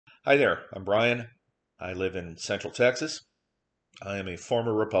Hi there, I'm Brian. I live in Central Texas. I am a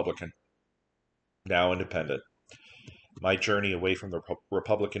former Republican, now independent. My journey away from the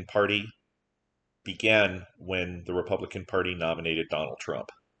Republican Party began when the Republican Party nominated Donald Trump.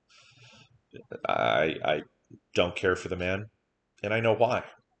 I don't care for the man, and I know why.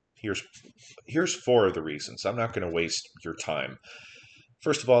 Here's here's four of the reasons. I'm not going to waste your time.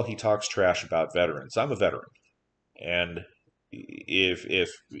 First of all, he talks trash about veterans. I'm a veteran, and if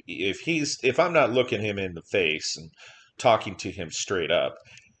I'm not looking him in the face and talking to him straight up,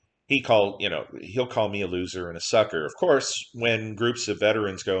 he'll call me a loser and a sucker. Of course, when groups of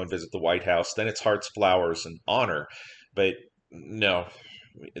veterans go and visit the White House, then it's hearts, flowers, and honor. But no,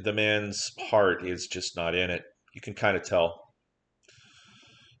 the man's heart is just not in it. You can kind of tell.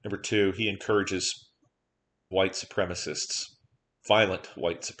 Number two, he encourages white supremacists, violent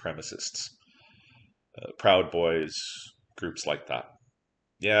white supremacists, Proud Boys, groups like that.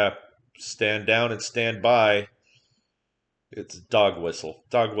 Yeah, stand down and stand by. It's dog whistle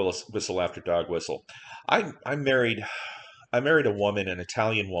after dog whistle. I married a woman, an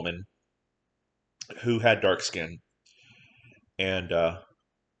Italian woman, who had dark skin, and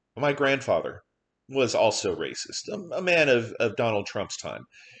my grandfather was also racist, a man of Donald Trump's time,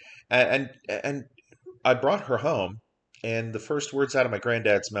 and I brought her home, and the first words out of my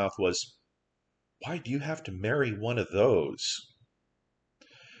granddad's mouth was, "Why do you have to marry one of those?"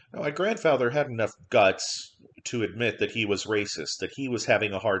 Now, my grandfather had enough guts to admit that he was racist, that he was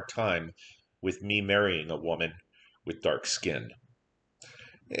having a hard time with me marrying a woman with dark skin.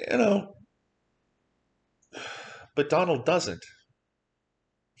 You know, but Donald doesn't.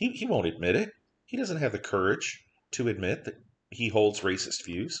 He won't admit it. He doesn't have the courage to admit that he holds racist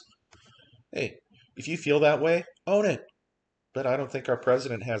views. Hey, if you feel that way, own it. But I don't think our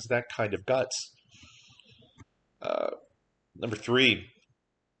president has that kind of guts. Uh, Number three,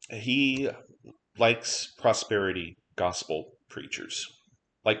 he likes prosperity gospel preachers,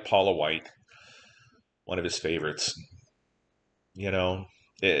 like Paula White, one of his favorites. You know,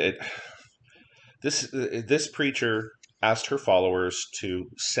 it, this preacher asked her followers to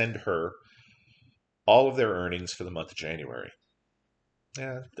send her all of their earnings for the month of January.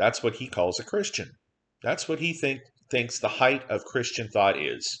 Yeah, that's what he calls a Christian. That's what he thinks the height of Christian thought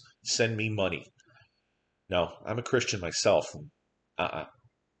is. Send me money. No, I'm a Christian myself. Uh-uh.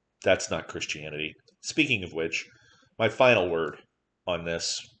 That's not Christianity. Speaking of which, my final word on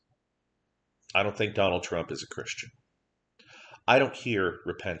this, I don't think Donald Trump is a Christian. I don't hear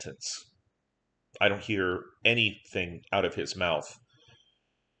repentance. I don't hear anything out of his mouth,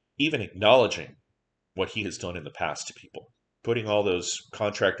 even acknowledging what he has done in the past to people, putting all those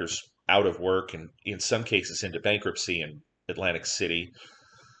contractors out of work and in some cases into bankruptcy in Atlantic City,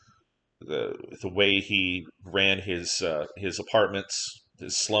 the way he ran his apartments,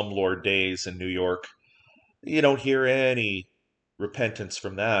 his slumlord days in New York. You don't hear any repentance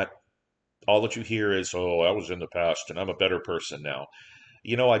from that. All that you hear is, "Oh, I was in the past and I'm a better person now."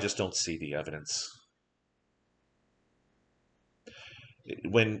 I just don't see the evidence.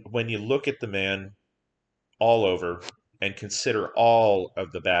 When you look at the man all over and consider all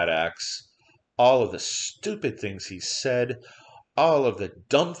of the bad acts, all of the stupid things he's said, all of the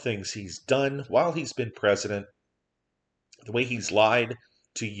dumb things he's done while he's been president, the way he's lied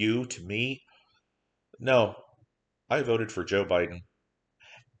to you, to me, no, I voted for Joe Biden.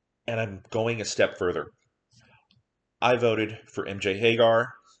 And I'm going a step further. I voted for MJ Hagar.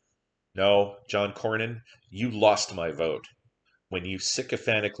 No, John Cornyn, you lost my vote when you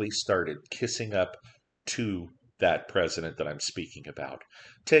sycophantically started kissing up to that president that I'm speaking about.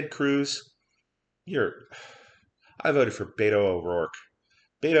 Ted Cruz, you're. I voted for Beto O'Rourke.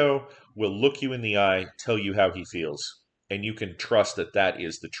 Beto will look you in the eye, tell you how he feels, and you can trust that that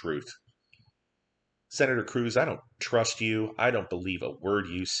is the truth. Senator Cruz, I don't trust you. I don't believe a word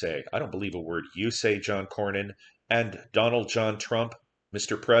you say. I don't believe a word you say, John Cornyn. And Donald John Trump,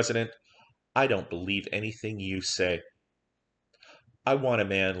 Mr. President, I don't believe anything you say. I want a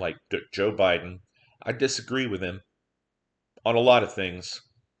man like Joe Biden. I disagree with him on a lot of things,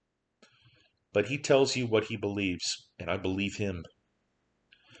 but he tells you what he believes, and I believe him.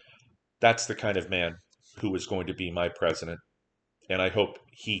 That's the kind of man who is going to be my president, and I hope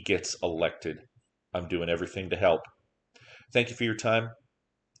he gets elected. I'm doing everything to help. Thank you for your time,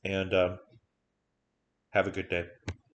 and have a good day.